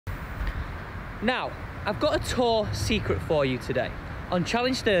Now, I've got a tour secret for you today. On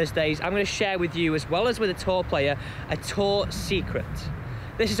Challenge Thursdays, I'm going to share with you, as well as with a tour player, a tour secret.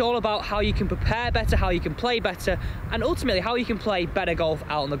 This is all about how you can prepare better, how you can play better, and ultimately how you can play better golf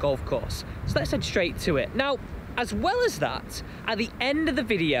out on the golf course. So let's head straight to it. Now, as well as that, at the end of the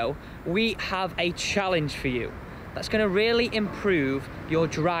video, we have a challenge for you that's going to really improve your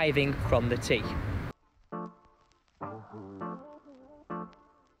driving from the tee.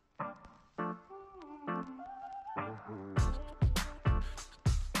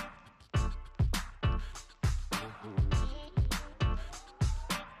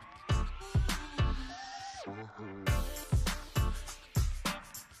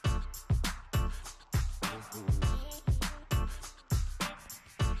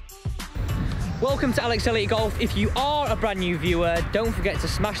 Welcome to Alex Elliott Golf. If you are a brand new viewer, don't forget to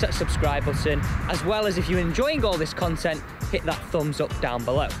smash that subscribe button, as well as if you're enjoying all this content, hit that thumbs up down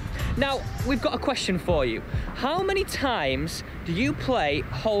below. Now, we've got a question for you. How many times do you play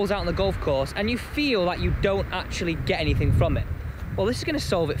holes out on the golf course and you feel like you don't actually get anything from it? Well, this is going to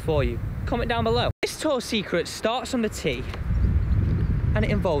solve it for you. Comment down below. This tour secret starts on the tee and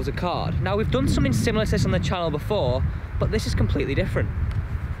it involves a card. Now, we've done something similar to this on the channel before, but this is completely different.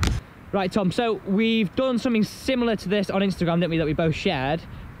 Right, Tom, so we've done something similar to this on Instagram, didn't we, that we both shared,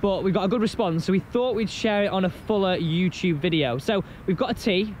 but we got a good response, so we thought we'd share it on a fuller YouTube video. So we've got a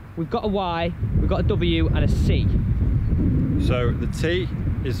T, we've got a Y, we've got a W and a C. So the T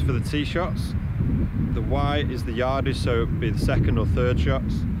is for the tee shots, the Y is the yardage, so it'd be the second or third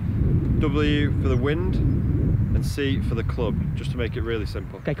shots, W for the wind, and C for the club, just to make it really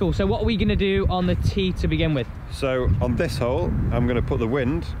simple. Okay, cool. So what are we going to do on the tee to begin with? So on this hole, I'm going to put the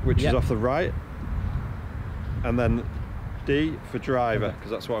wind, which is off the right, and then D for driver, because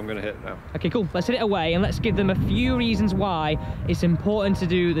that's what I'm going to hit now. Okay, cool. Let's hit it away, and let's give them a few reasons why it's important to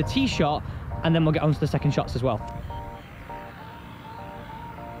do the tee shot, and then we'll get on to the second shots as well.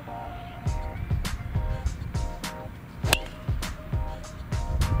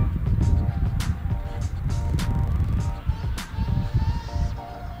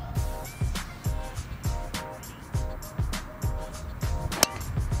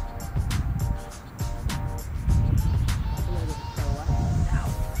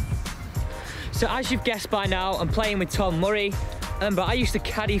 So as you've guessed by now, I'm playing with Tom Murray. Remember, I used to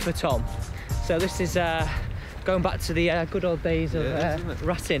caddy for Tom. So this is going back to the good old days of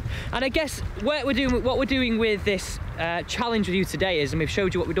ratting. And I guess what we're doing with this challenge with you today is, and we've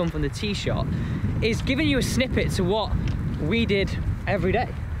showed you what we've done from the tee shot, is giving you a snippet to what we did every day.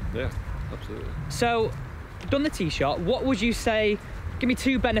 Yeah, absolutely. So, done the tee shot, what would you say, give me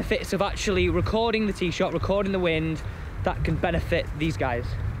two benefits of actually recording the tee shot, recording the wind, that can benefit these guys?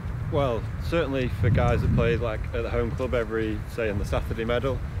 Well, certainly for guys that play like at the home club every, say, in the Saturday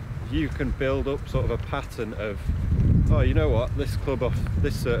medal, you can build up sort of a pattern of, oh, you know what, this club off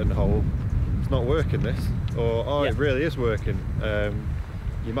this certain hole, it's not working this, or oh, it really is working.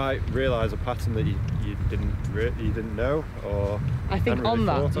 You might realise a pattern that you didn't know, or I think on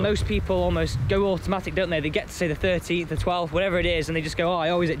that, most people almost go automatic, don't they? They get to say the 13th, the 12th, whatever it is, and they just go, oh, I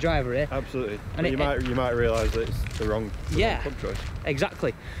always hit driver here. Absolutely. And you might realise that it's the wrong club choice.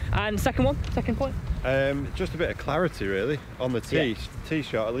 Exactly. And second point? Just a bit of clarity, really, on the tee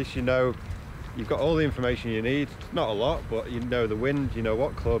shot. At least you know you've got all the information you need. Not a lot, but you know the wind, you know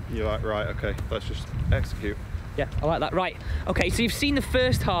what club. You're like, right, okay, let's just execute. Yeah, I like that. Right, okay, so you've seen the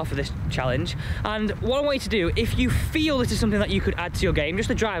first half of this challenge, and what I want you to do, if you feel this is something that you could add to your game, just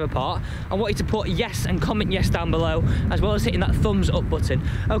the driver part, I want you to put yes and comment yes down below, as well as hitting that thumbs up button.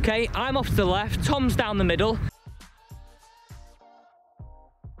 Okay, I'm off to the left, Tom's down the middle.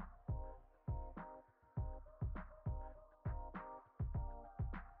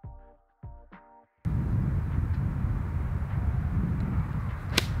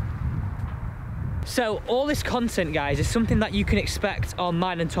 So all this content, guys, is something that you can expect on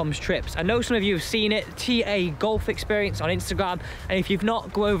mine and Tom's trips. I know some of you have seen it, TA Golf Experience on Instagram, and if you've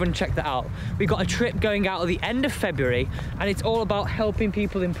not, go over and check that out. We've got a trip going out at the end of February, and it's all about helping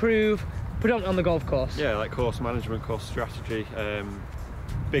people improve, predominantly on the golf course. Yeah, like course management, course strategy.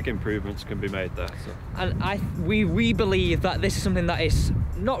 Big improvements can be made there. So. And we believe that this is something that is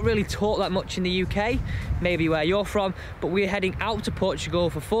not really taught that much in the UK, maybe where you're from, but we're heading out to Portugal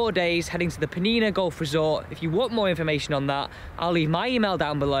for 4 days, heading to the Penina Golf Resort. If you want more information on that, I'll leave my email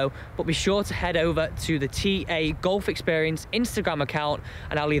down below, but be sure to head over to the TA Golf Experience Instagram account,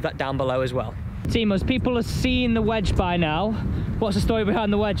 and I'll leave that down below as well. Teamers, people have seen the wedge by now. What's the story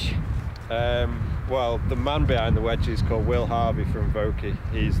behind the wedge? Well, the man behind the wedge is called Will Harvey from Vokey.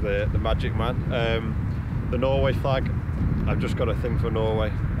 He's the magic man. The Norway flag I've just got a thing for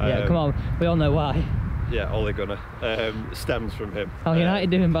Norway. Yeah, come on, we all know why. Yeah, Ole Gunnar. Stems from him. How United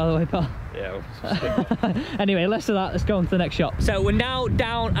doing, by the way, pal? Yeah. Anyway, less of that, let's go on to the next shot. So we're now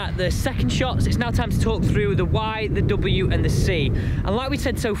down at the second shots. It's now time to talk through the Y, the W and the C. And like we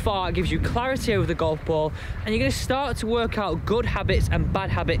said so far, it gives you clarity over the golf ball, and you're going to start to work out good habits and bad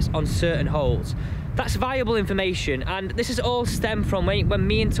habits on certain holes. That's valuable information, and this is all stemmed from when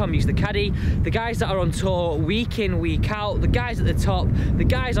me and Tom used to caddy, the guys that are on tour week in, week out, the guys at the top, the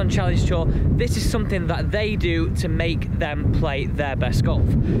guys on Challenge Tour. This is something that they do to make them play their best golf.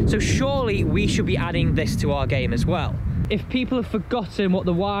 So surely we should be adding this to our game as well. If people have forgotten what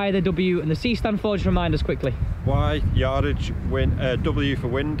the Y, the W and the C stand for, just remind us quickly. Y, yardage, wind, W for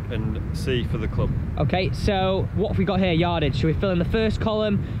wind, and C for the club. Okay, so what have we got here? Yardage. Should we fill in the first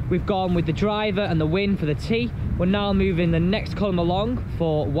column? We've gone with the driver and the wind for the T. We're now moving the next column along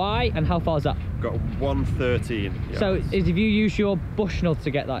for Y, and how far is that? Got 113 yards. So if you use your Bushnell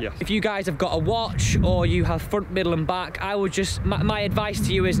to get that? Yes. If you guys have got a watch or you have front, middle and back, I would just, my advice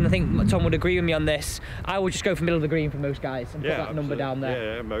to you is, and I think Tom would agree with me on this, I would just go for middle of the green for most guys and put that number down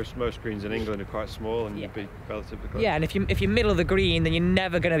there. Yeah, most greens in England are quite small and you'd be relatively close. Yeah, and if you're middle of the green, then you're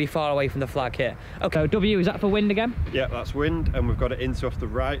never going to be far away from the flag here. Okay, so W, is that for wind again? Yeah, that's wind, and we've got it into off the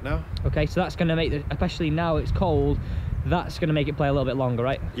right now. Okay, so that's going to make, especially now it's cold, that's going to make it play a little bit longer,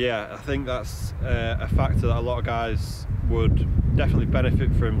 right? Yeah, I think that's a factor that a lot of guys would definitely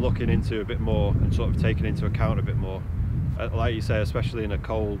benefit from looking into a bit more and sort of taking into account a bit more. Like you say, especially in a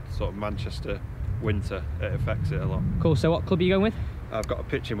cold sort of Manchester winter, it affects it a lot. Cool, so what club are you going with? I've got a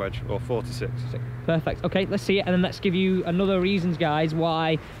pitching wedge, or 46. Perfect. Okay, let's see it, and then let's give you another reasons, guys,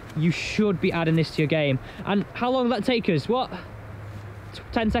 why you should be adding this to your game. And how long will that take us? What?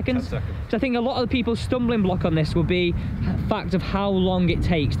 10 seconds? 10 seconds. So I think a lot of the people's stumbling block on this will be the fact of how long it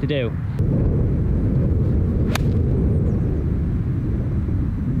takes to do.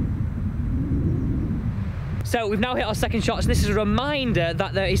 So we've now hit our second shots. This is a reminder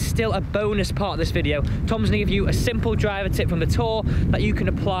that there is still a bonus part of this video. Tom's gonna give you a simple driver tip from the tour that you can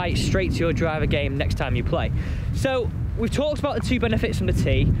apply straight to your driver game next time you play. So we've talked about the 2 benefits from the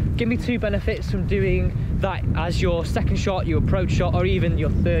tee. Give me 2 benefits from doing that as your second shot, your approach shot, or even your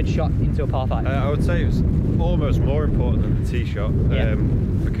 3rd shot into a par 5. I would say it's almost more important than the tee shot,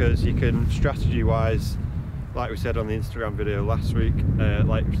 because you can, strategy-wise, like we said on the Instagram video last week,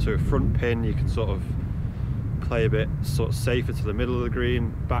 like to a front pin, you can sort of play a bit sort of safer to the middle of the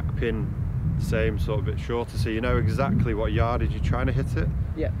green, back pin same, sort of a bit shorter, so you know exactly what yardage you're trying to hit it.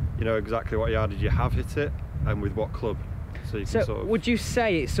 Yeah. You know exactly what yardage you have hit it and with what club. So you can sort of, would you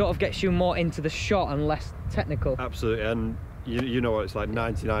say it sort of gets you more into the shot and less technical? Absolutely, and you know what it's like,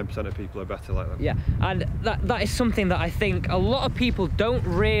 99% of people are better like that. Yeah, and that is something that I think a lot of people don't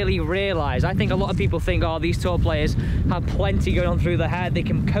really realise. I think a lot of people think, oh, these tour players have plenty going on through their head, they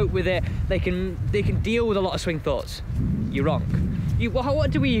can cope with it, they can deal with a lot of swing thoughts. You're wrong. What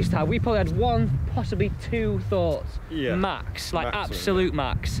do we used to have? We probably had 1, possibly 2 thoughts, max, like maximum, absolute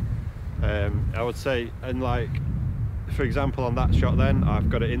max. I would say, and like, for example, on that shot then, I've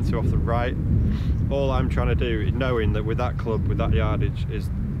got it into off the right. All I'm trying to do, knowing that with that club, with that yardage, is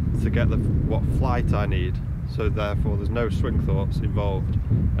to get what flight I need. So therefore, there's no swing thoughts involved,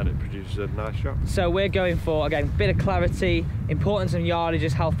 and it produces a nice shot. So we're going for, again, a bit of clarity, importance of yardage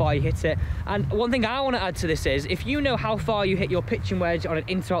is how far you hit it. And one thing I want to add to this is, if you know how far you hit your pitching wedge on an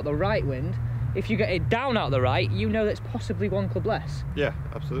into out the right wind, if you get it down out the right, you know that's possibly 1 club less. Yeah,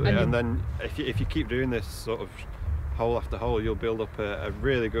 absolutely. And then if you keep doing this sort of hole after hole, you'll build up a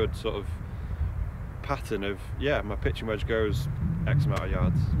really good sort of pattern of, yeah, my pitching wedge goes X amount of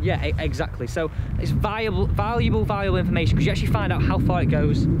yards. Yeah, exactly. So it's valuable information, because you actually find out how far it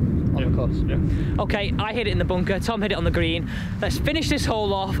goes on the course. Yeah. Okay, I hit it in the bunker, Tom hit it on the green. Let's finish this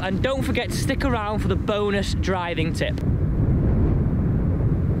hole off, and don't forget to stick around for the bonus driving tip.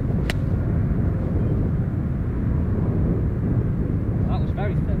 That was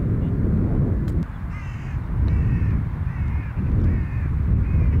very thin.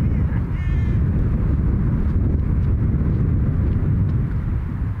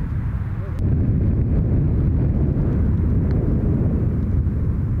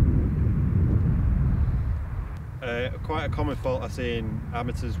 Quite a common fault I see in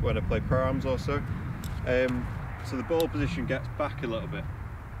amateurs when I play pro-ams also. So the ball position gets back a little bit,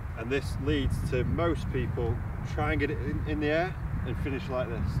 and this leads to most people try and get it in the air and finish like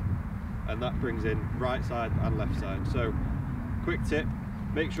this, and that brings in right side and left side. So quick tip,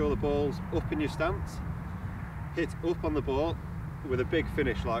 make sure the ball's up in your stance, hit up on the ball with a big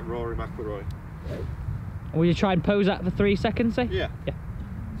finish like Rory McIlroy. Will you try and pose that for 3 seconds, say? Yeah.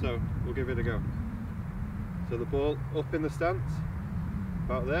 So we'll give it a go. So the ball up in the stance,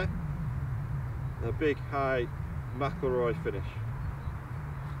 about there, and a big high McIlroy finish.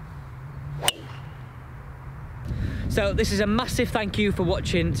 So this is a massive thank you for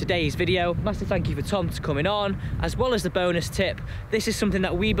watching today's video. Massive thank you for Tom for coming on, as well as the bonus tip. This is something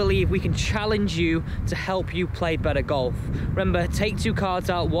that we believe we can challenge you to help you play better golf. Remember, take 2 cards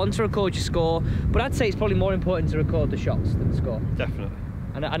out, 1 to record your score, but I'd say it's probably more important to record the shots than the score. Definitely.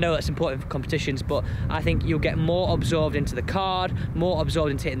 And I know that's important for competitions, but I think you'll get more absorbed into the card, more absorbed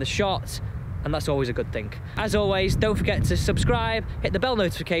into hitting the shots, and that's always a good thing. As always, don't forget to subscribe, hit the bell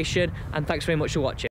notification, and thanks very much for watching.